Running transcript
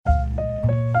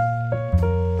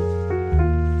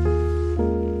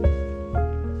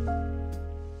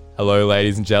Hello,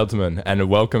 ladies and gentlemen, and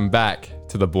welcome back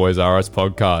to the Boys R Us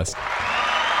podcast.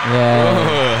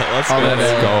 Yeah. Let's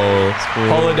go.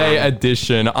 Holiday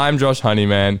edition. I'm Josh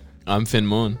Honeyman. I'm Finn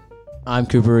Morn. I'm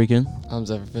Cooper Regan. I'm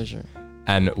Zephyr Fisher.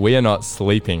 And we are not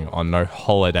sleeping on no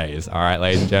holidays. All right,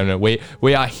 ladies and gentlemen.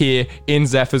 We are here in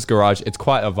Zephyr's garage. It's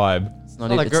quite a vibe. It's not,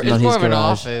 Well, it's it's not more his of an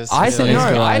garage. office. I It's think not no.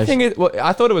 his I garage. think it. Well,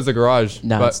 I thought it was a garage.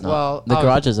 No, but, it's not. Well, the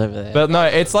garage is over there. But no,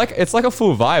 it's like a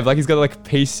full vibe. Like he's got like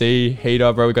PC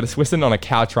heater, bro. We got we're sitting on a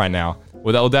couch right now.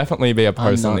 Well, there'll definitely be a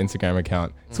post on the Instagram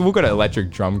account. So we've got an electric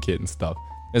drum kit and stuff.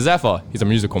 And Zephyr, he's a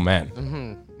musical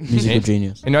man. Musical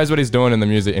genius. He knows what he's doing in the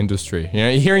music industry. You know,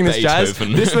 you're hearing this jazz.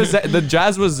 Beethoven. This was the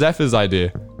jazz was Zephyr's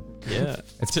idea. Yeah.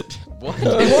 What? It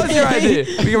was your idea.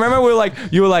 You remember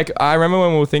you were like, I remember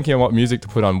when we were thinking of what music to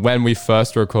put on when we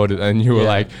first recorded, and you were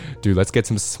like, dude, let's get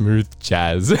some smooth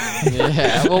jazz.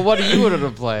 Yeah. Well, what do you want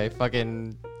to play?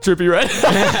 Fucking. Trippy Red.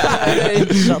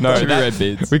 No, Trippy Red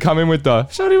beats. We come in with the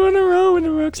shawty wanna roll in the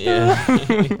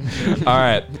rockstar. All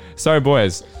right. So,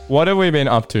 boys, what have we been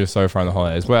up to so far on the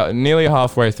holidays? Well, nearly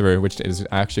halfway through, which is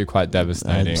actually quite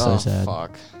devastating. So oh sad.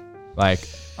 fuck. Like,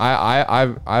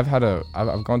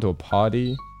 I've gone to a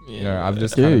party. You know, I've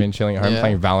just kind of been chilling at home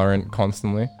playing Valorant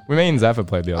constantly. We me and Zephyr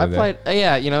played the I other day. played.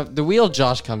 Yeah, you know the wheel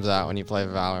Josh comes out when you play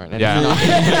Valorant. And Yeah.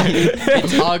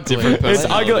 It's ugly. Different It's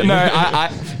personality. ugly.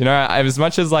 No, you know, as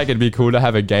much as like it'd be cool to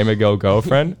have a gamer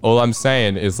girlfriend, all I'm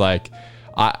saying is like,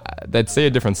 they'd see a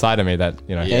different side of me that,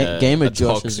 you know. Yeah. Gamer a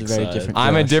Josh is a toxic very side. different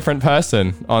I'm a Josh. different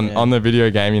person on the video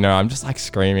game. You know, I'm just like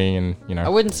screaming and, you I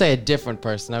know. wouldn't say a different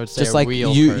person. I would say Just a like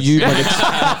real you,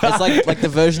 person. but it's like the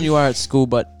version you are at school,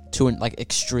 but to an like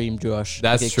extreme Josh.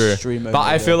 That's like true. extreme But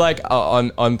I over feel there. like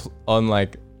on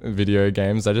like video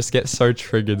games, I just get so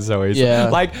triggered so easily. Yeah.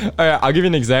 Like, I'll give you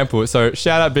an example. So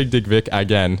shout out Big Dick Vic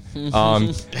again.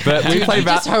 But we Dude, play you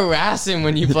just harass him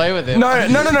when you play with him. No.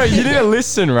 You didn't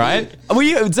listen, right?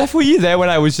 Zeph, were you there when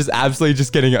I was just absolutely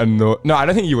just getting annoyed? No, I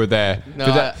don't think you were there. No,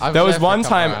 But I was there was there for a one couple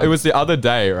time. rounds. It was the other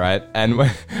day, right? And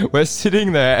we're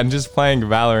sitting there and just playing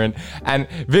Valorant. And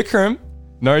Vikram,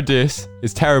 no diss,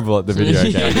 is terrible at the video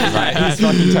game. Right? He's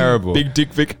fucking terrible. Big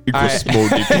Dick Vic I- equals small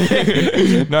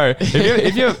dick. No,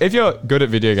 if you're good at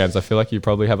video games, I feel like you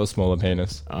probably have a smaller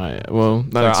penis. Well,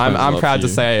 that So explains a I'm lot proud for to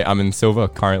you. say I'm in silver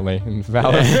currently in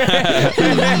Valorant.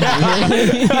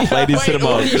 Ladies Wait, hit 'em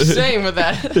what up. are you saying with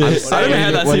that? I don't know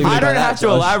how that's What do you mean I by don't that, have to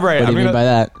Josh? elaborate. What do you mean by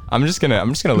that? I'm just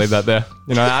gonna leave that there.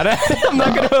 You know, I'm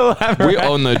not gonna elaborate. We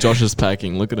all know Josh is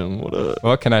packing. Look at him.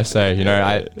 What can I say? You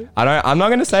know, I'm not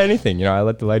gonna say anything. You know, I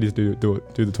let the ladies do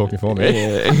the talking for me.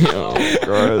 Oh,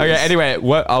 gross. Okay. Anyway,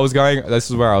 this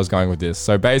is where I was going with this.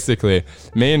 So basically,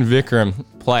 me and Vikram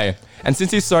play, and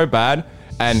since he's so bad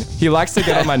and he likes to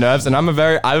get on my nerves, and I have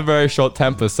a very short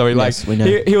temper, so Yes, we know.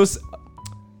 he was.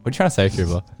 What are you trying to say,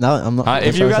 Cuba? No, I'm not.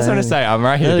 If you guys want to say, I'm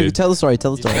right here, no, dude. tell the story.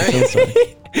 Tell the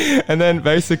story. And then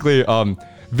basically,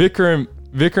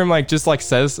 Vikram like just like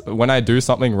says when I do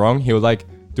something wrong, he'll like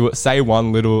say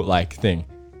one little like thing,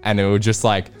 and it will just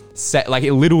like set like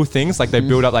little things like they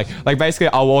build up like basically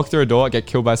I'll walk through a door, get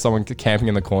killed by someone camping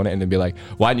in the corner, and then be like,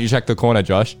 why didn't you check the corner,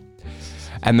 Josh?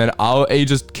 And then he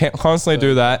just constantly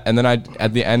do that, and then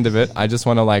at the end of it, I just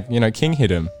want to like, you know, king hit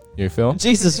him. You feel?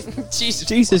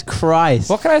 Jesus Christ.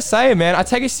 What can I say, man? I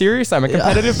take it serious. I'm a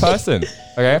competitive person.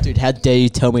 Okay. Dude, how dare you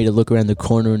tell me to look around the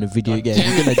corner in a video game?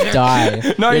 You're gonna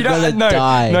die. No, You're you don't. gonna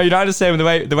die. No, you don't understand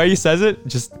the way he says it.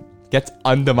 Just gets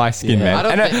under my skin, Yeah. man. I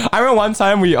don't And think- I remember one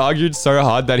time we argued so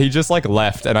hard that he just like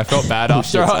left, and I felt bad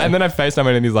after. And then I FaceTime him,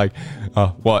 and he's like,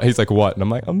 "Oh, what?" He's like, "What?" And I'm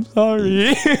like, "I'm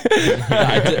sorry."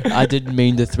 I didn't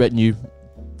mean to threaten you.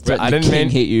 I didn't mean-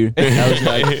 hit you. That was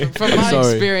like, From my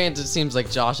sorry. experience, it seems like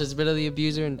Josh is a bit of the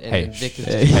abuser, and Hey, Vic is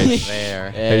hey, just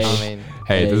there. hey. I mean,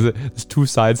 Hey, Hey. there's two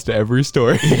sides to every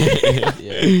story.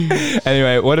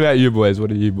 Anyway, what about you boys? What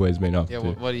have you boys been up yeah.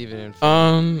 to? What even? In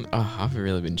I haven't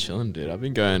really been chilling, dude. I've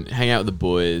been going hang out with the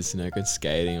boys, you know, go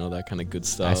skating, all that kind of good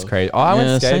stuff. That's crazy. Oh, I went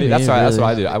Yeah, same skating. That's here, right. That's really.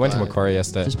 what I did. I went to Fine. Macquarie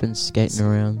yesterday. just been skating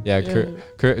around. Yeah,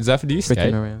 Zephyr, do you skate?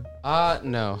 Freaking around.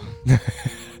 No.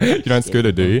 You don't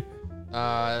scooter, do you?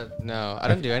 No. I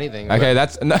don't do anything. Okay,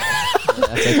 that's no.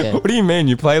 That's okay. What do you mean?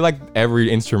 You play like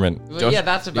every instrument? But yeah,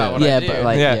 that's about what I Yeah, do. but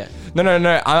like, Yeah. yeah.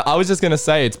 No. I was just gonna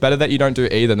say it's better that you don't do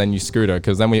either than you scooter,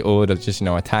 because then we all would have just, you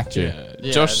know, attacked you.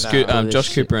 Yeah, Josh, nah.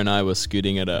 Josh Cooper and I were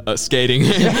scooting at skating.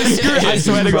 I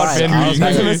swear to God, Christ. Ben, you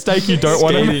make a mistake you don't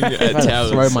want to skating make. at Trying to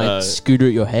Towers, throw my scooter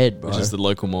at your head, bro. which is the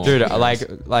local mall. Dude,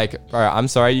 like, bro, I'm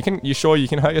sorry. You can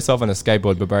hurt yourself on a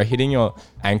skateboard, but bro, hitting your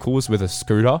ankles with a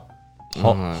scooter.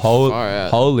 far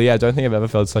out. Holy, I don't think I've ever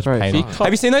felt such Bro, pain. if you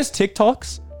Have you seen those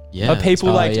TikToks yeah, of people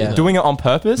Oh, like yeah. doing it on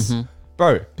purpose?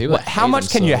 Bro, People how hate much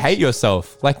can you themselves. hate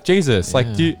yourself? Like, Jesus,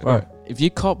 like, do you, Bro, if you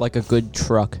cop like a good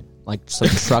truck, like some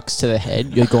trucks to the head,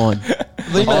 you're gone.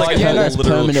 Like, yeah, no, a literal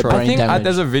permanent truck. I brain think damage.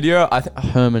 there's a video.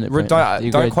 Permanent. brain damage.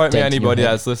 You Don't got a quote me, dent in your anybody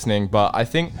head. that's listening, but I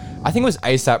think it was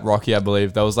ASAP Rocky. I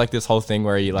believe there was like this whole thing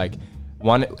where he like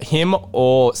him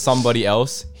or somebody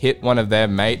else hit one of their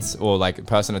mates or like a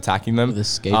person attacking them With a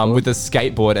skateboard? with a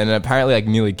skateboard, and it apparently like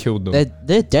nearly killed them.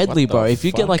 They're deadly, What bro. the If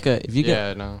you get fuck? like a if you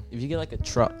Yeah, no. get like a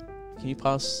truck, can you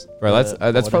pass? Bro, that's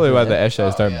the probably why water the through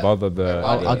Eshes don't bother the.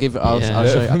 I'll give. I'll Yeah.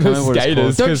 show you. I can't remember what it's Skaters.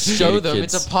 called. Don't 'cause show them.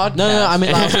 kids. It's a podcast. No. I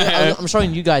mean, I'm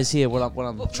showing you guys here what I'm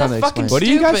trying to fucking explain. What are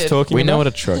you guys Stupid. talking We about? know what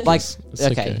a truck Like, is. It's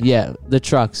okay, yeah, the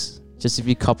trucks. Just if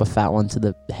you cop a fat one to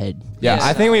the head. Yeah, Yeah.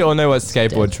 I think we all know what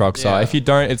skateboard Dead. trucks are. Yeah. If you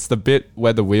don't, it's the bit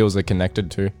where the wheels are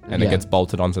connected to and it Yeah. gets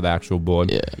bolted onto the actual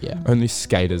board. Yeah. Yeah. Only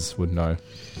skaters would know.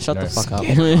 Shut No. the fuck up.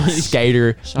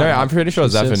 Skater. Shut No, up. I'm pretty sure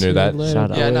Zephyr knew that.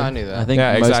 Shut up. Yeah, no, I knew that. I think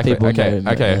Yeah, most exactly. people Okay,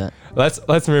 know okay. that.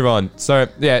 Let's move on. So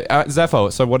yeah, Zephyr.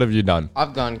 So what have you done?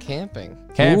 I've gone camping.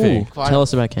 Camping. Ooh, tell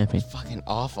us about camping. Fucking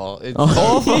awful. It's Oh.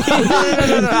 awful.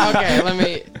 no. Okay, let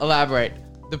me elaborate.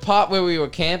 The part where we were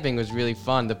camping was really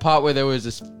fun. The part where there was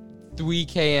this 3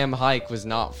 km hike was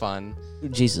not fun.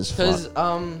 Jesus Because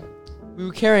fuck. we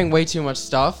were carrying way too much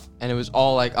stuff, and it was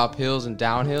all like up hills and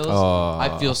down hills. Oh.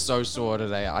 I feel so sore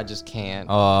today. I just can't.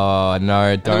 Oh no,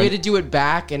 And we had to don't. do it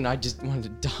back, and I just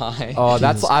wanted to die. Oh,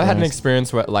 that's. Jesus I've had an Christ.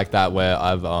 experience like that where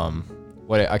I've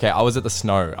okay, I was at the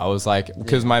snow. I was like,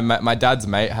 because my dad's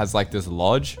mate has like this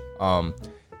lodge.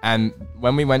 And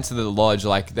when we went to the lodge,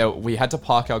 like we had to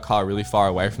park our car really far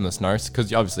away from the snow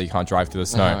because obviously you can't drive through the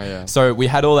snow. Oh, yeah. So we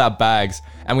had all our bags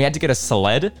and we had to get a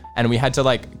sled and we had to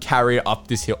like carry it up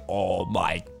this hill. Oh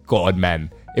my god,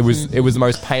 man! It was the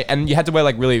most pain, and you had to wear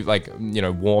like really like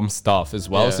warm stuff as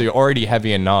well. Yeah. So you're already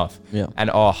heavy enough. Yeah.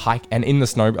 And hike and in the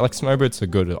snow, like snow boots are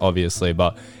good, obviously,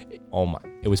 but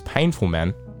it was painful,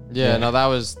 man. yeah, no, that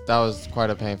was quite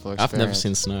a painful experience. I've never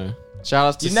seen snow. Shout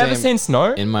outs to You've never Sam. seen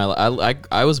snow? In my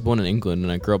I was born in England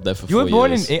and I grew up there for You 4 were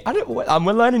born years. in.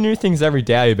 We're learning new things every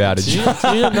day about it. Do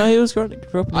you not know he was grew up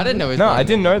in I didn't know. He was No, born I in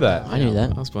didn't know that. I knew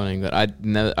that. I was born in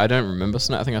England. I don't remember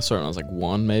snow. I think I saw it when I was like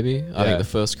 1, maybe. I Yeah. think the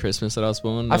first Christmas that I was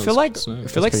born. I there feel was like snow.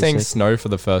 pretty seeing sick. snow for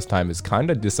the first time is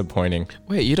kind of disappointing.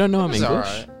 Wait, you don't know I'm It was English?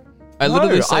 alright. I No,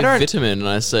 literally I say don't- vitamin and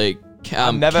I say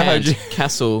I've never heard cant, you-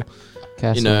 castle,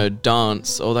 Castle.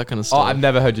 dance, all that kind of stuff. Oh, I've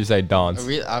never heard you say dance.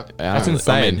 Really, I That's don't-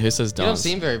 insane. I mean, who says you don't dance?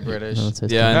 seem very British. No, it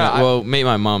says Yeah, I No, know. I- Well, meet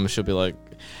my mum. She'll be like,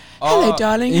 Oh, "Hello,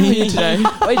 darling. How are you today?"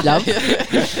 Wait, love.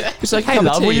 It's like, Hey,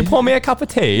 love, will you pour me a cup of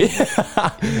tea?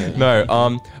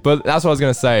 No, but that's what I was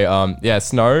gonna say. Yeah,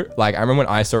 snow. Like, I remember when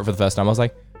I saw it for the first time, I was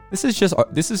like, this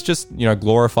is just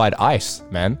glorified ice,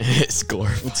 man. It's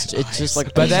glorified. It's just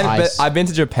like. But then, ice. I've been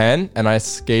to Japan and I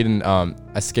skied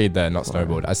there, not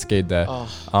snowboard. I skied there.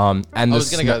 And I the was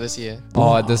gonna sno- go this year.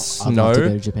 Oh, I'd the love to go snow,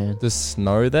 to Japan. the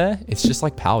snow there, it's just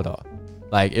like powder.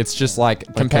 Like it's just like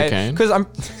compared cocaine? because I'm,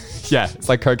 yeah, it's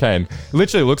like cocaine. It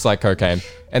literally looks like cocaine.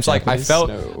 And it's like Japanese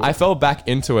snow. I fell back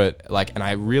into it like, and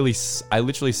I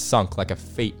literally sunk like a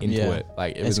feet into Yeah. it.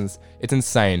 Like it's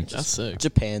insane. That's sick.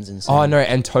 Japan's insane. Oh no,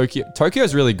 and Tokyo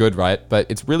is really good, right? But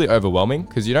it's really overwhelming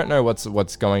because you don't know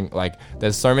what's going. Like,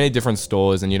 there's so many different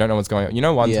stores, and you don't know what's going on. You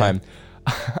know, one Yeah. time,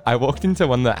 I walked into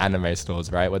one of the anime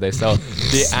stores, right, where they sell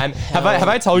have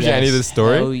I told you any of this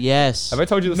story? Oh yes. Have I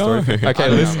told you the No. story? I Okay,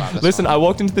 don't know listen. about this Listen, one. I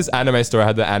walked into this anime store. I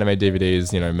had the anime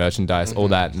DVDs, merchandise, all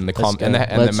that, and the Let's go. and the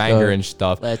Let's manga go. and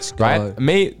stuff. Let's go. Right?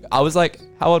 Me, I was like,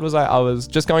 how old was I? I was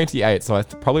just going to the 8, so I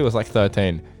probably was like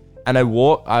 13. And I'm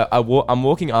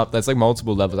walking up. There's like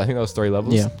multiple levels. I think there was 3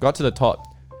 levels. Yeah. Got to the top.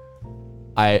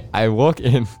 I walk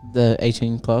in. The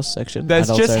 18 plus section. There's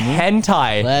adults just only.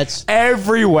 hentai Let's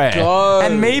everywhere. go.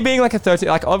 And me being like a 13,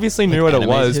 like obviously knew what it anime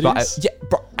was, but titties? yeah,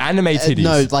 bro, anime titties.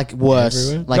 No, like worse.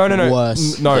 Everywhere? Like No.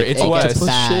 worse. No, Like, it's it worse. gets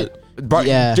bad. Shit. Bro,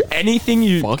 Yeah. do anything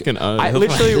you Fucking oath. I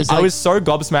literally, There's I like- was so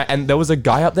gobsmacked, and there was a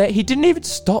guy up there. He didn't even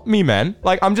stop me, man.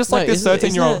 Like, I'm just like No, this isn't-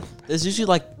 13-year-old. isn't it- There's usually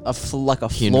like a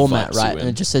He floor mat, invites right? you And in.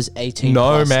 it just says 18 No,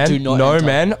 plus. man. Do not No, enter.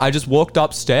 man. I just walked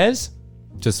upstairs.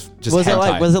 Just Was it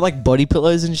hentai. like body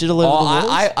pillows and shit all over Oh, the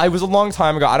walls? I was a long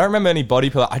time ago. I don't remember any body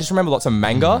pillow. I just remember lots of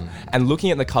manga, and looking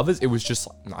at the covers, it was just.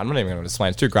 I'm not even going to explain.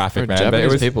 It's too graphic, man. But it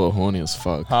Japanese was. people are horny as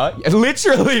fuck. Huh? Yeah,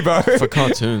 literally, bro. For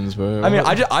cartoons, bro. I mean,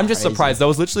 I'm just surprised. There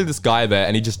was literally this guy there,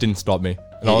 and he just didn't stop me.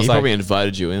 And I he was like, probably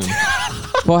invited you in.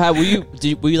 Well, how were you?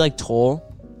 Were you like tall?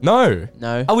 no.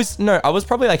 No. I was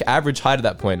probably like average height at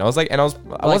that point. I was like, and I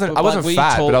wasn't were you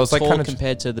fat, tall, but I was like tall kind of.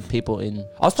 compared to the people in.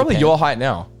 I was probably Japan? your height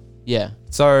now. Yeah.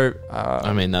 So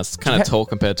I mean, that's kind of tall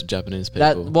compared to Japanese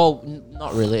That people.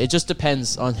 not really. It just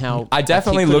depends on how. I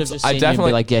definitely like, he could looked- have just I seen you and be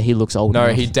definitely- like, yeah, he looks old. no,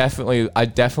 enough. I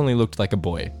definitely looked like a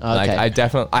boy. Like Okay.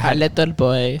 I had little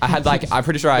boy. I had like I'm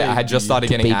pretty sure I had just started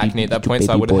getting Baby- acne at that point,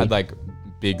 so I baby would have boy. had like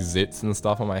big zits and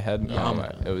stuff on my head.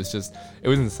 It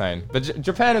was insane. But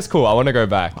Japan is cool. I want to go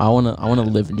back. I wanna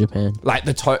live in Japan. Like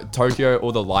the Tokyo,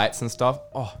 all the lights and stuff.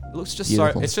 Oh, it looks just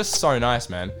Beautiful. it's just so nice,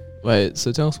 man. Wait,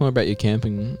 so tell us more about your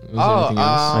camping. Was there Oh, anything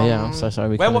else? Oh yeah, I'm so sorry.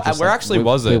 We Where- kinda just, where actually we-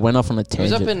 was We it? went off on a It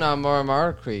was tangent. up in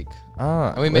Moramara Creek.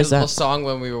 Ah, And we made Where's a little that? song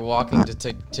when we were walking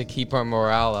to keep our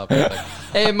morale up. Like,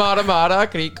 hey, Moramara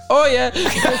Creek. Oh, yeah.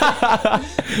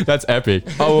 that's epic.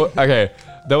 Oh, okay.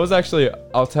 There was actually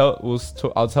I'll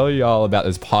tell you all about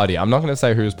this party. I'm not gonna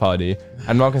say whose party.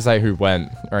 I'm not gonna say who went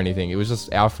or anything. It was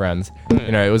just our friends.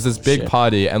 You know, it was this big Shit.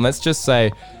 party, and let's just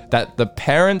say that the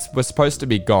parents were supposed to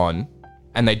be gone,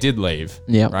 and they did leave.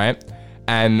 Yeah. Right.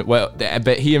 And well,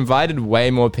 but he invited way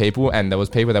more people, and there was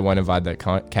people that weren't invited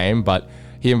that came, but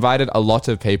he invited a lot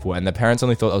of people, and the parents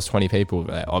only thought there was 20 people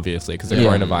there, obviously, because of Yeah.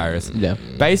 coronavirus. Yeah.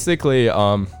 Basically,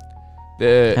 How many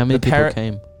the people parent-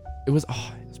 came? It was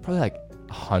probably like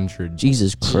 100.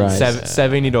 Jesus Christ.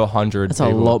 70 to 100 That's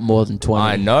people. a lot more than 20.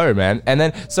 I know, man. And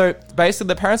then, so basically,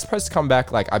 the parents are supposed to come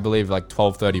back, like, I believe, like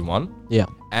 12:31. Yeah.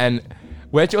 And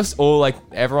we're just all like,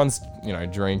 everyone's, you know,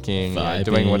 drinking, you know,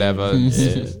 doing Vibing. whatever,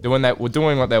 we're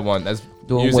doing what they want. There's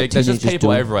Doing what music, there's just teenagers people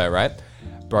do. everywhere, right?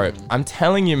 Bro, I'm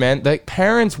telling you, man, the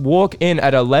parents walk in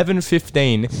at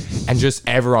 11:15 and just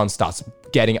everyone starts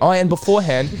getting. Oh, and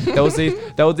beforehand, there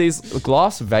were these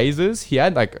glass vases. He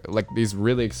had like these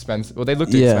really expensive. Well, they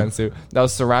looked Yeah. expensive. There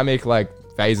was ceramic like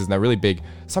vases, and they're really big.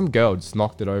 Some girl just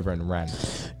knocked it over and ran.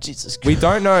 Jesus Christ. We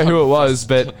don't know who it was,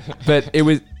 but it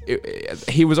was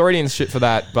he was already in shit for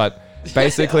that. But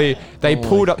basically, they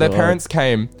pulled up. Their God. parents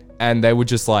came and they were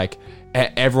just like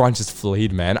everyone just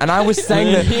fled, man. And I was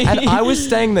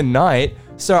staying the night,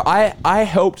 so I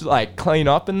helped like clean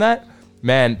up and that.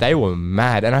 Man, they were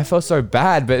mad, and I felt so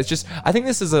bad. But it's just I think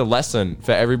this is a lesson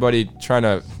for everybody trying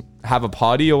to have a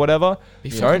party or whatever.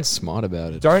 Be fucking smart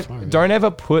about it. Don't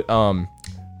ever put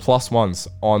plus ones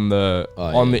on the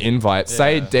invite.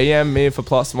 Say DM me for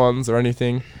plus ones or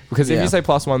anything, because if Yeah. you say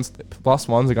plus ones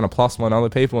are gonna plus one other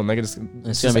people, and they're just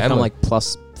It's going to become like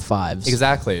plus fives.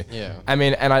 exactly. Yeah. I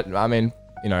mean,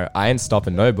 you know, I ain't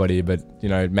stopping nobody, but you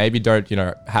know, maybe don't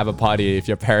have a party if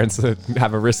your parents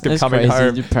have a risk of That's coming crazy.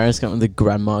 home. Your parents come, the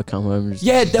grandma come home. And just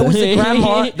Yeah, there was a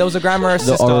grandma. There was a grandma, a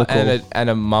sister, oracle. and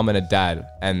a mum and a dad,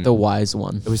 and the wise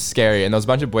one. it was scary. And there was a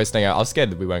bunch of boys staying out. I was scared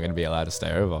that we weren't going to be allowed to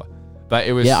stay over, but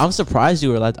it was. Yeah, I'm surprised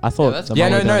you were like. I thought. that's the Yeah,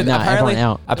 mom no, would no. go, nah, Apparently,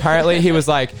 everyone out. apparently he was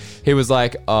like,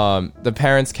 the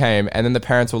parents came, and then the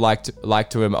parents were like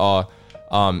to him,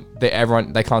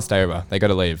 they can't stay over, they got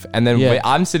to leave. And then Yeah.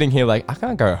 I'm sitting here like, I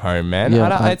can't go home, man.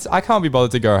 Yeah, I can't be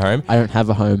bothered to go home. I don't have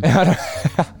a home.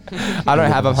 I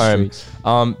don't have a home. Streets.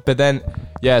 But then,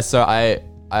 yeah, so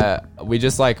we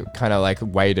just like kind of like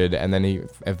waited, and then he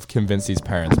convinced his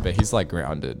parents, but he's like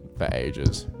grounded for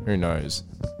ages. Who knows?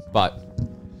 But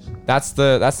that's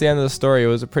the end of the story. It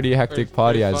was a pretty hectic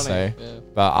party, I'd funny, say. yeah.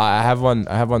 But I have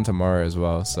one tomorrow as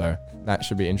well, so that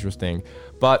should be interesting.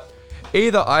 But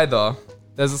either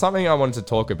there's something I wanted to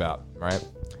talk about, right?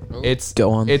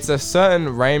 Go on. It's a certain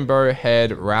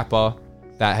rainbow-haired rapper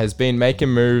that has been making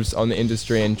moves on the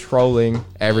industry and trolling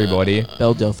everybody.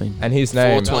 Belle Delphine. And his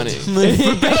name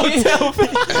 420.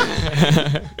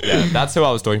 Yeah, that's who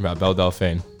I was talking about, Belle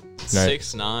Delphine. No,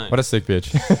 6'9". what a sick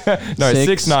bitch. No,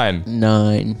 6'9".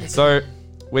 9. So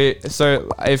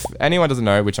if anyone doesn't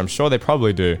know, which I'm sure they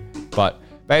probably do, but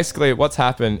basically what's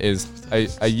happened is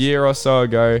a year or so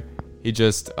ago, he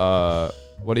just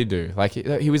what did he do? Like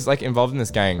he was like involved in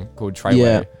this gang called Treyway,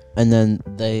 Yeah. And then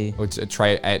they. or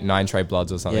nine Trey Bloods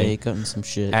or Yeah, something. he got in some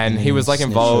shit. And he was like snitched.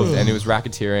 involved, and he was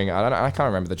racketeering. I can't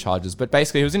remember the charges, but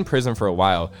basically he was in prison for a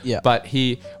while. Yeah. But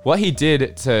what he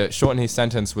did to shorten his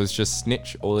sentence was just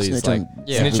snitch all these Snitch like on-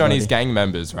 snitch on his everybody. gang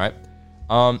members, right?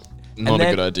 Not a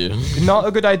then- good idea. Not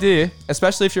a good idea,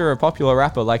 especially if you're a popular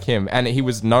rapper like him, and he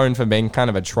was known for being kind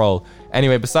of a troll.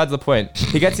 Anyway, besides the point,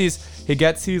 he gets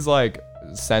his like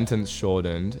sentence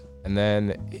shortened, and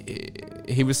then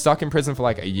he was stuck in prison for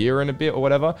like a year and a bit or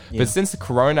whatever. Yeah. But since the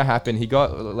corona happened, he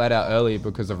got let out early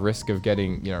because of risk of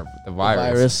getting the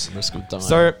virus. Risk of dying.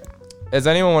 So, does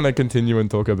anyone want to continue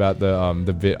and talk about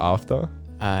the bit after?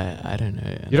 I don't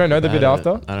know. You don't know the bit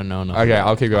after? I don't know. nothing Okay, about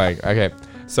I'll it. keep going. Okay,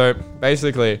 so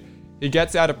basically, he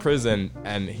gets out of prison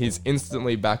and he's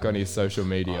instantly back on his social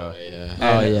media. Yeah.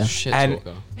 Oh, And- yeah. Shit And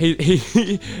talker.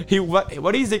 he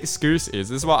what his excuse is.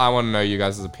 This is what I want to know you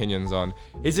guys' opinions on.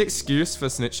 His excuse for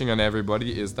snitching on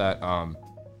everybody is that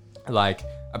like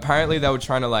apparently they were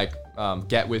trying to like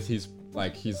get with his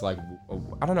like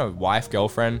I don't know, wife,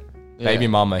 girlfriend, baby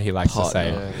mama, he likes to say.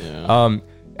 Yeah.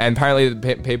 And apparently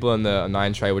the people in the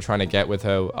 9 tray were trying to get with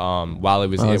her while he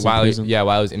was while he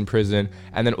was in prison,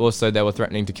 and then also they were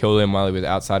threatening to kill him while he was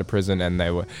outside of prison. And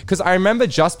they were, because I remember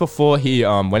just before he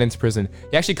went into prison,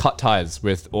 he actually cut ties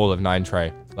with all of 9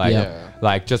 tray,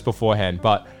 like just beforehand.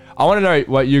 But I want to know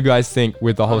what you guys think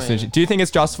with the whole situation. Do you think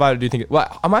it's justified, or do you think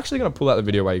well, I'm actually gonna pull out the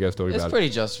video while you guys talk about it. It's pretty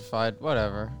justified.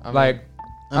 Whatever.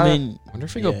 I mean, I wonder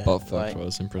if he got butt fucked while he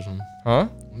was in prison. Huh?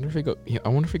 I wonder if he got. I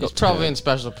wonder if he got. He's probably in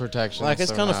special protection. like it's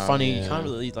kind of somehow. funny. Yeah. You can't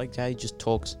really like how he just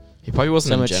talks He probably wasn't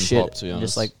so in much Gen shit. Pop, to be and honest.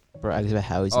 just like brags about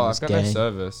how he's Oh, in I've this got no gang.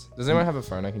 service. Does anyone have a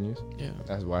phone I can use? yeah.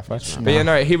 That has Wi-Fi. Nah. But yeah,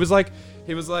 no, he was like,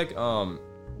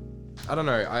 I don't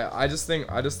know. I just think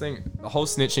the whole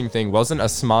snitching thing wasn't a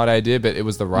smart idea, but it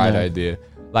was the right idea.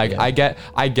 Like I get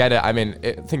it. I mean,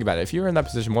 think about it. If you were in that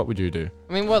position, what would you do?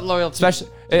 I mean, what loyalty? Especially,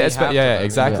 did he have to them?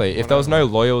 exactly. Yeah. If there was no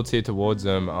loyalty towards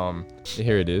them,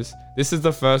 here it is. This is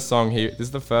the first song this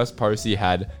is the first post he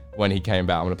had when he came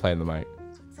back. I'm gonna play in the mic.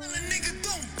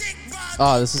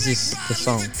 Oh, this is the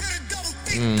song.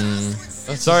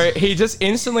 So he just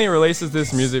instantly releases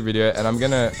this music video, and I'm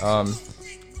gonna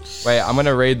I'm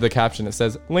gonna read the caption. It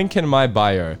says, "Link in my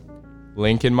bio."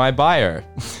 Link in my bio.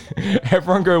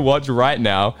 Everyone go watch right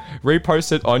now.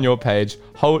 Repost it on your page.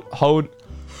 Hold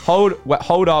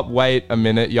up, wait a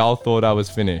minute. Y'all thought I was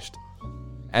finished.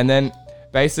 And then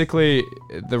basically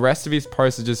the rest of his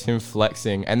posts are just him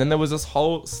flexing. And then there was this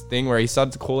whole thing where he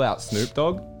started to call out Snoop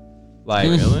Dogg. Like,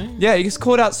 Really? Yeah, he just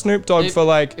called out Snoop Dogg for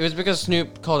like... It was because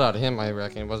Snoop called out him, I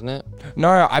reckon, wasn't it?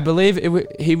 No, I believe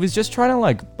he was just trying to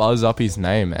like buzz up his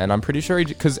name. And I'm pretty sure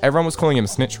because everyone was calling him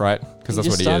Snitch, right? Because that's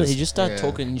what he is. He just started Yeah.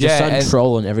 talking. He Yeah, just started and-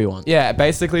 trolling everyone. Yeah,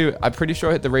 basically, I'm pretty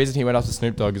sure the reason he went after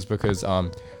Snoop Dogg is because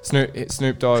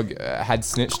Snoop Dogg had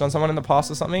snitched on someone in the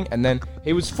past or something, and then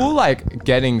he was full like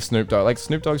getting Snoop Dogg. Like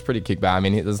Snoop Dogg's pretty kickback. I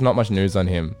mean, there's not much news on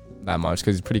him that much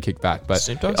because he's pretty kickback. But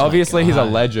Snoop Dogg's my obviously, he's a guy.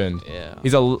 legend. Yeah.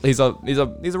 He's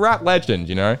a rap legend,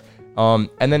 you know.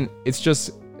 And then it's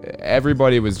just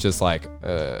everybody was just like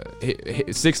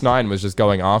 6ix9ine was just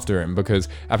going after him because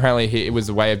apparently it was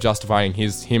a way of justifying him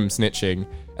snitching.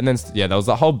 And then there was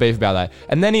a whole beef about that.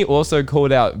 And then he also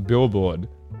called out Billboard,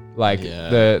 like Yeah.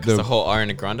 the The whole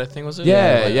Ariana Grande thing was it?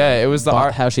 it was the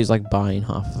But how she's like buying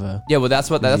half of her. yeah, well, that's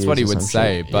what Views he or would some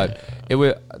say, shit. but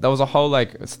there was a whole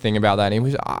like thing about that, and he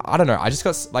was I don't know, I just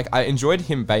got like I enjoyed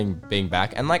him being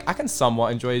back, and like I can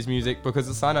somewhat enjoy his music because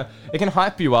it's kind of it can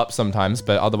hype you up sometimes,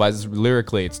 but otherwise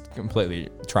lyrically it's completely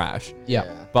trash. Yeah.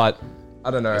 But I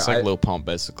don't know, It's like Lil Pump,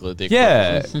 basically. The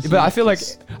yeah, equivalent. but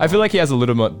I feel like he has a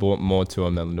little more to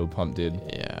him than Lil Pump did.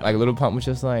 Yeah. Like Lil Pump was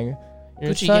just like, "You're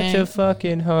Gucci such gang." a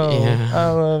fucking hoe. Yeah. I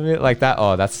love it." Like that.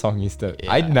 Oh, that song used to.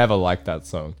 I Yeah. never liked that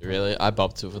song. Really? I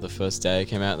bopped to it for the first day it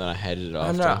came out, then I hated it I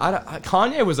after. don't know.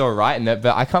 Kanye was alright in it,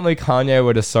 but I can't believe Kanye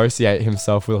would associate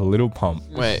himself with a Lil Pump.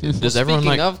 Wait, does everyone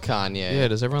Speaking like... of Kanye, Yeah,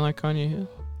 does everyone like Kanye here?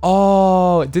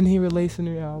 Oh, didn't he release a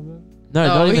new album? No,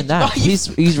 No, not he- even that. no, he-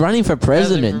 He's running for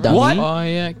president, for doesn't What? he? Oh,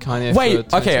 yeah, Kanye Wait,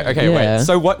 for okay, 2020. Yeah.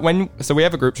 wait. So we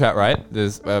have a group chat, right?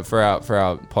 There's for our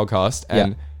podcast, and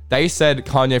Yeah. they said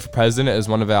Kanye for president is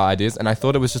one of our ideas, and I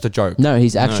thought it was just a joke. No,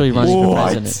 he's actually running for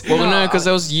What? president. Well, no, because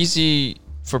there was Yeezy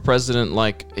for president,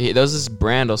 like, there was this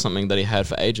brand or something that he had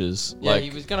for ages. yeah, Like,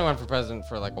 he was gonna run for president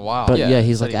for like a while. But Yeah, yeah,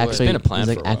 he's said like he would. actually, It's been a plan he's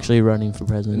like for a while. actually running for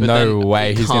president. But No then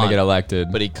way, he he's gonna can't. get elected.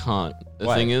 but he can't. The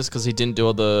Why? thing is, because he didn't do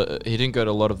he didn't go to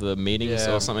a lot of the meetings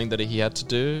Yeah. or something that he had to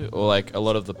do, or like a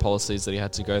lot of the policies that he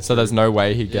had to go through. So there's no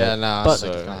way he yeah, get. no. But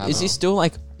So- is he still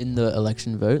like in the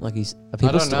election vote? Like are I people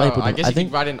don't still know. able to? I guess I you think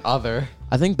could write in other.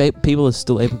 people are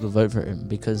still able to vote for him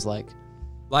because like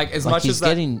As like much he's as that,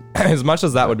 getting. as much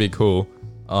as that would be cool.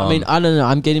 I mean, I don't know.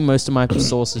 I'm getting most of my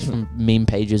sources from meme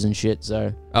pages and shit.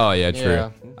 So oh yeah, true. Yeah.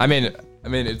 I mean,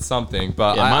 it's something,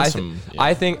 but Yeah, I mine's th- some- yeah.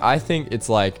 I think it's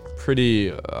like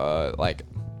pretty like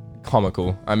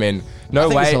comical. I mean, no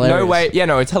think it's way, no hilarious. way. Yeah,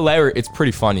 no, it's hilarious. It's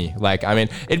pretty funny. Like, I mean,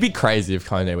 it'd be crazy if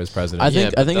Kanye was president. I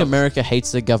think but the- America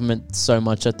hates the government so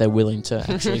much that they're willing to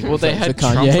actually. well, they vote had for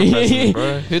Trump for president, Kanye.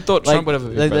 bro. Who thought Like, Trump would ever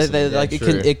be they, president? like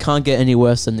true. it can't get any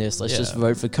worse than this. Let's just Yeah.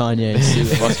 vote for Kanye and see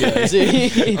what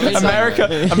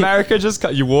happens. America just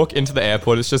you walk into the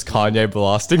airport, it's just Kanye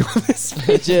blasting on this.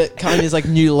 Kanye's like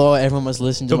new law. Everyone must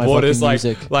listen to The my borders,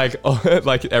 fucking like, music.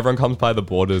 like everyone comes by the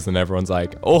borders and everyone's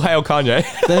like, "Oh, hail Kanye!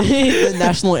 The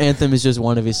national anthem is just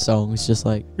one of his songs. Just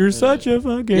like You're such a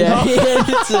fucking." yeah, hoe."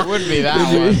 it's a- Would be that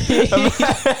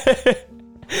one.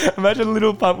 Imagine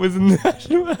Little Pump was in the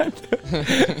national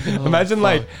anthem.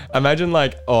 Imagine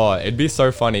like, oh, it'd be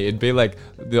so funny. It'd be like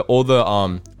all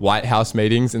the White House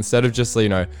meetings, instead of just, you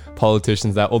know,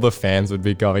 politicians, that all the fans would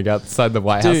be going outside the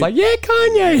White House Dude. like, yeah,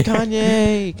 Kanye.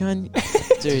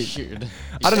 Kanye. Dude.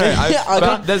 I don't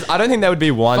know. I don't think that would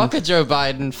be one. Fuck a Joe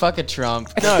Biden. Fuck a Trump.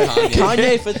 No,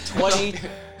 Kanye for 20.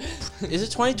 Is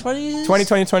it 2020?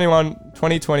 2020,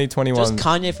 2021. Just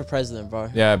Kanye for president, bro.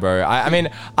 Yeah, bro. I mean,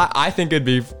 I think it'd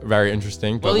be very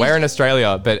interesting, but Well, we're in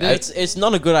Australia. But It's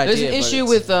not a good idea. There's an but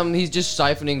issue it's- with he's just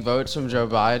siphoning votes from Joe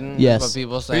Biden. Yes. What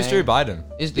people say. who's Joe Biden?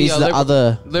 Is He's the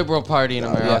other. liberal party in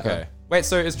America. Okay. Wait,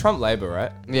 so is Trump Labor,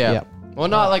 right? Yeah. Yeah. Well,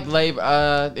 not like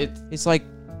Labor. It's like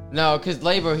No, because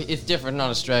Labor is different, not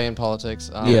Australian politics.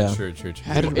 Yeah. True.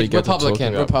 How did we It's get to Republican. talking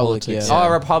about Republic, politics?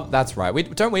 yeah. Oh, That's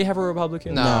right. Don't we have a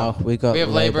Republican? No. we got. We have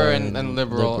Labor and and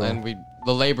liberal, and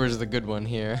the Labor is the good one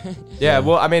here. Yeah,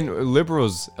 well, I mean,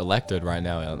 Liberals elected right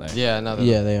now, aren't they? yeah, no,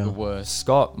 Yeah, they the are. worst.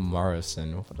 Scott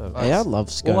Morrison. What a- Hey, I love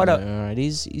Scott. What a- Alright,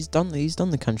 he's done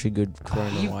the country good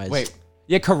corona wise. Wait,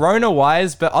 Yeah,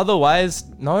 Corona-wise, but otherwise,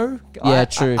 no. Yeah,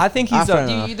 true. I think he's fair a.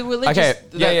 enough. the religious. Okay,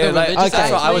 yeah, the like- religious okay,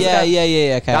 act, that's what I was- yeah.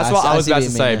 Okay. That's what I was see about you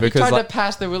to mean say, now. because tried like, to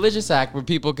pass the Religious Act where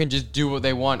people can just do what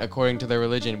they want according to their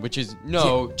religion, which is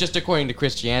just according to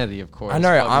Christianity, of course. I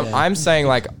know. But- I'm saying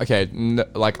like, okay,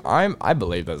 I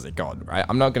believe there's a God, right?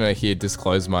 I'm not gonna here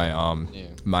disclose my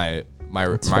my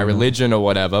religion or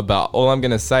whatever, but all I'm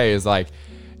gonna say is like,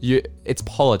 it's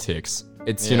politics.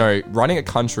 It's, you know, running a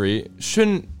country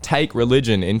shouldn't take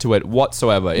religion into it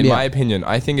whatsoever. In my opinion,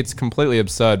 I think it's completely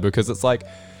absurd, because it's like,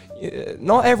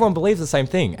 not everyone believes the same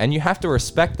thing, and you have to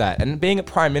respect that. And being a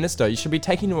prime minister, you should be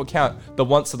taking into account the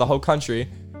wants of the whole country.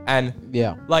 And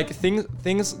like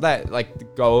things that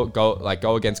like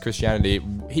go against Christianity,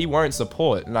 he won't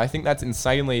support. And I think that's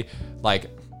insanely like,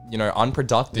 you know,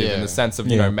 unproductive in the sense of,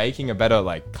 you know, making a better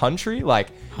like country. Like,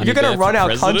 if you're gonna Bear run for our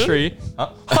president? country,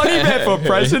 Honey Bear for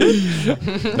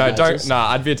president. No, don't. Nah,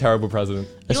 I'd be a terrible president.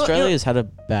 Australia's had a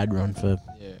bad run for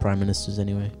prime ministers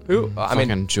anyway. Who? I mean,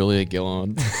 Fucking Julia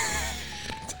Gillard.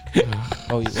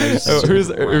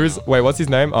 who's? Wait, what's his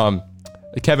name?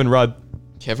 Kevin Rudd.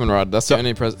 Kevin Rudd. That's the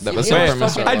only president. That's the Yeah, prime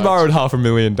minister. I'd borrowed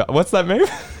 $500,000. What's that mean?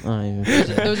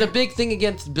 There was a big thing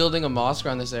against building a mosque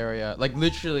around this area. Like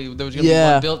literally, there was gonna be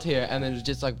Yeah. one built here, and then it was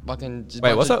just like fucking. Just Wait,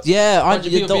 bunch what's of- up? Yeah, Bunch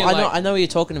of people being like- I know what you're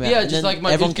talking about. Yeah, And just then like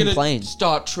everyone it's gonna complained.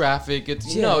 start traffic.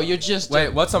 It's Yeah. no, you're just Wait,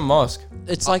 what's a mosque?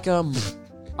 It's like I'm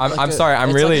like sorry. I'm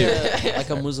it's really. like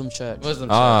a Muslim church. Muslim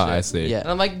church. Ah, yeah. I see. Yeah. And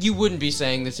I'm like, you wouldn't be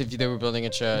saying this if they were building a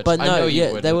church. But I no, know you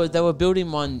yeah, wouldn't. they were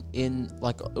building one in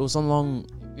like it was along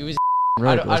It was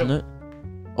road, don't- I wasn't it?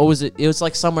 Or was it? It was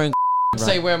like somewhere in.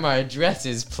 say where my address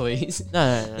is, please.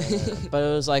 No. But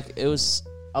it was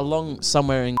along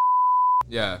somewhere in.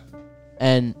 Yeah.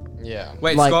 And Yeah.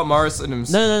 Wait, Like- Scott Morrison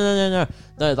himself.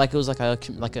 no. Like it was like a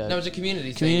No, it was a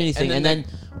community community thing, and they- then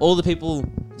all the people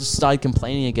just started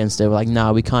complaining against it. We're like,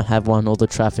 nah, we can't have one. All the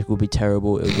traffic will be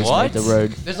terrible. It will just What? make the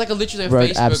road. there's like literally a Road,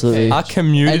 Facebook absolutely. A page.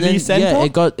 community And then center.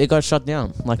 yeah, it got shut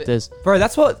down. Like there's Bro,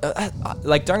 that's what.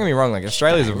 Like, don't get me wrong. Like,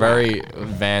 Australia's a very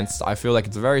advanced. I feel like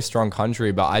it's a very strong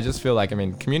country, but I just feel like, I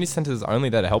mean, community centers are only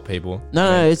there to help people.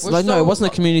 no. It's We're like no, so- it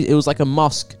wasn't a community. It was like a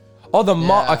mosque Oh, the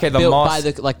Yeah. Okay, the built mosque.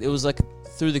 by the like. It was like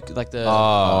through the like the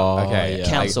Oh, okay. yeah.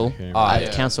 council. Okay.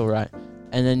 Yeah. Council, right?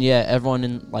 And then yeah, everyone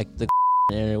in like the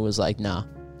area was like, nah,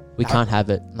 we can't have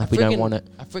it. Like we don't want it.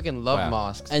 I freaking love Wow.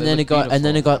 mosques. And They then look it got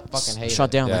beautiful. I fucking hate shut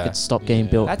it. down. Yeah. Like it stopped getting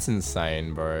built. That's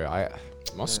insane, bro.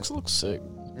 Mosques look sick.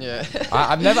 Yeah.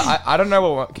 I've never. I don't know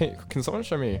what. Can someone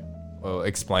show me? Or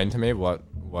explain to me what?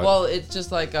 Well, it's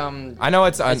just like I know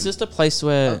it's. It's just a place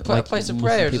where a place of Muslim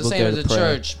prayer. It's the people same go as to a pray.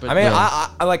 church. But I mean, Yeah.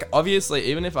 I like, obviously,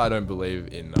 even if I don't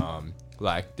believe in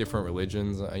like different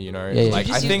religions, you know, Yeah, yeah. like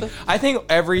Did you see I think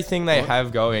everything they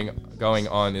have going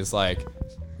on is like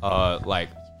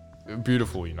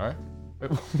beautiful, you know.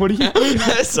 What are you?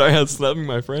 Sorry, I was slapping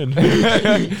my friend.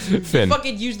 Finn.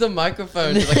 fucking use the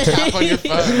microphone to like tap on your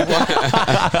phone.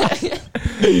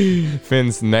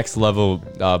 Finn's next level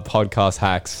podcast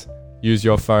hacks. Use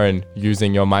your phone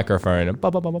using your microphone.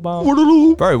 Ba, ba, ba, ba,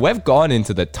 ba. Bro, we've gone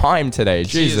into the time today.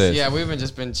 Jesus. Yeah, we've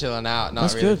just been chilling out, not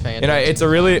That's really good. paying You know,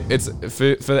 attention. it's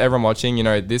for everyone watching. You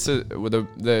know, this is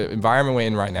the environment we're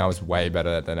in right now is way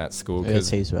better than at school. Yeah, it's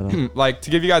heaps better. Like, to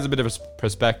give you guys a bit of a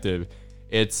perspective,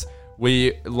 it's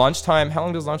lunchtime. How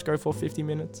long does lunch go for? 50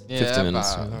 minutes. Yeah, 50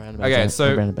 minutes, about- yeah. Around about Okay, that,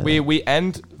 so around about we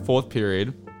end fourth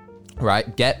period,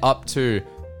 right? Get up to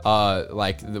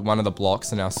like one of the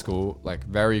blocks in our school like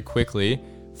very quickly.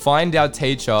 find our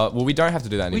teacher. Well, we don't have to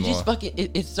do that We anymore. just fucking.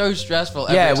 It's so stressful.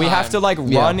 Yeah, every we have time. to like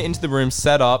Yeah. run into the room,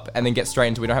 set up, and then get straight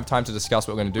into. We don't have time to discuss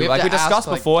what we're gonna do. We have Like to we discussed ask,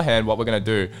 like- beforehand what we're gonna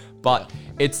do, but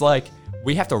it's like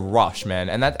we have to rush, man.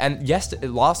 And yes,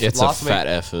 last It's last a week, fat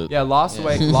effort. yeah, last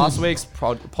week's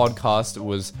podcast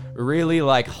was really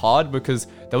like hard because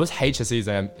there was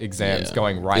HSC exams Yeah.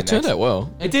 going right. It turned next. out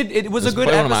well. It did. It was a It's good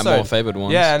probably one episode. of my more favored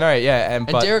ones. Yeah, no, yeah, And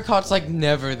but Derek Hart's like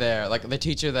never there. Like the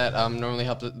teacher that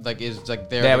because is like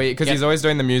there. yeah, to because get- he's always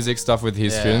doing the music stuff with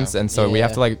his Yeah. students, and so we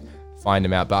have Yeah. to like find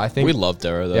him out. But I think We love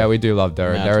Dara though. yeah, we do love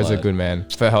Darren. Mad Darren's a lad. good man.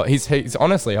 For help. He's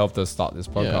honestly helped us start this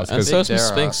Yeah. podcast. And 'cause- so is Miss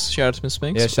Dara. Spinks. Shout out to Miss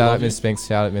Spinks. yeah, shout out Love you. Miss Spinks,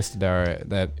 shout out Mr. Darren.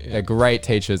 They're great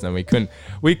teachers, and we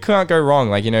can't go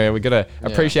wrong. Like, you know, we gotta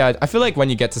appreciate. I feel like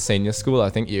when you get to senior school, I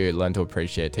think you learn to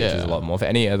appreciate teachers Yeah. a lot more. For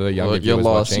any other younger Well, you're viewers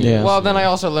lost. watching, Yeah. Well, then I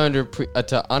also learned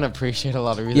to unappreciate a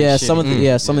lot of really. Yeah, shitty- some of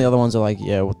the some of the other ones are like,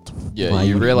 yeah, what the, Yeah, why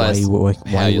you realize why why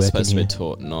how you you're working supposed to be here?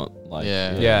 taught, not like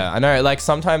Yeah. yeah, I know. Like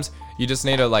sometimes you just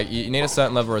need you need a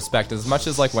certain level of respect. As much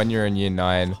as like when you're in year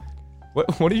 9.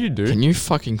 What do you do? Can you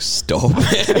fucking stop?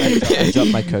 I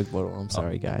dropped my Coke bottle. I'm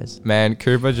sorry, guys. Man,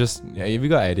 Cooper just have you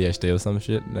got ADHD or some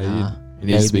shit? No, Nah, It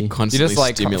needs to be maybe. you constantly just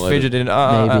like stimulated. fidgeting.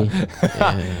 Maybe.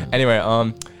 Yeah. Anyway,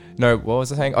 no, what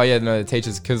was I saying? Oh yeah, no, the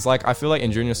teachers, because like I feel like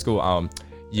in junior school,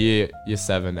 year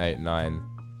 7, 8, 9,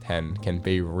 10 can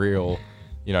be real,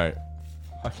 you know,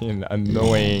 fucking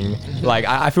annoying. Like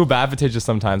I feel bad for teachers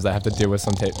sometimes that have to deal with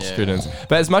some students.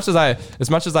 But as much as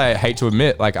I hate to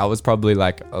admit, like I was probably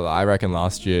like I reckon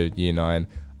last year, year 9.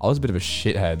 I was a bit of a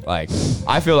shithead. Like,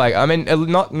 I feel like, I mean,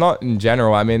 not in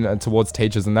general. I mean, towards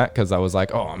teachers and that, because I was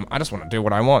like, oh, I just want to do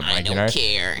what I want. Like, you know?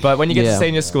 care. But when you get to Yeah.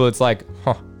 senior school, it's like,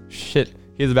 shit.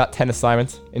 Here's about 10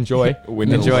 assignments. Enjoy,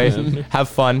 Windows, enjoy, man. have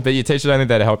fun. But your teacher's only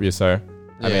there to help you. So,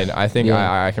 I Yeah. mean, I think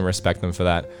Yeah. I can respect them for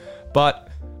that. But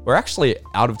we're actually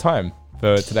out of time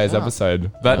for today's episode.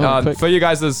 But quick. for you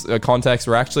guys' context,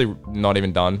 we're actually not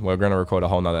even done. We're going to record a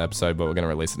whole nother episode, but we're going to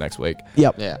release it next week.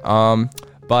 Yep. Yeah.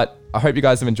 But I hope you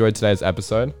guys have enjoyed today's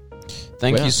episode.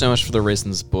 Thank Yeah. you so much for the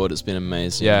recent support. It's been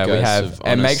amazing. Yeah, You we guys have.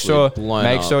 And make honestly sure blown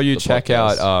up you the check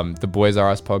podcast. out the Boys R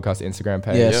Us podcast Instagram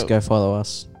page. Yes, Yep. go follow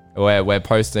us. Where we're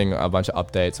posting a bunch of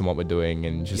updates on what we're doing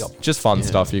and just fun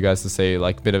stuff for you guys to see,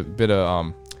 like bit of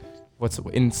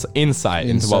insight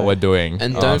into what Insight. we're doing.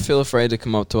 And don't feel afraid to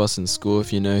come up to us in school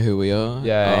if you know who we are.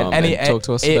 Yeah, and talk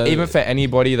to us about even it. for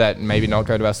anybody that maybe not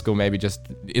go to our school, maybe just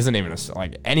isn't even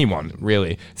like anyone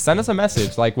really. Send us a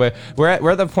message. Like we're at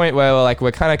the point where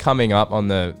we're kind of coming up on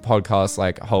the podcast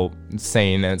like whole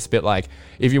scene, and it's a bit like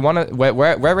if you want to,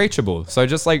 we're reachable. So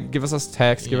just like give us a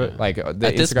text, give it like the At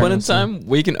this Instagram point in and- time,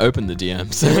 we can open the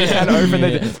DMs. We can open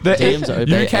the DMs are open.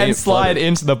 You They can ain't slide flooded.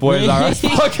 into the Boys R Us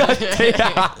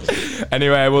podcast.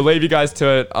 Anyway, we'll leave you guys to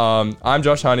it. I'm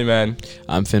Josh Honeyman.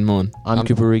 I'm Finn Morn. I'm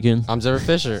Cooper Regan. I'm Zara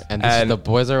Fisher, and this And- is the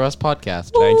Boys R Us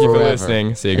podcast. Thank you for Forever.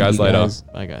 listening. See you Thank guys later. guys.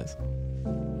 Bye, guys.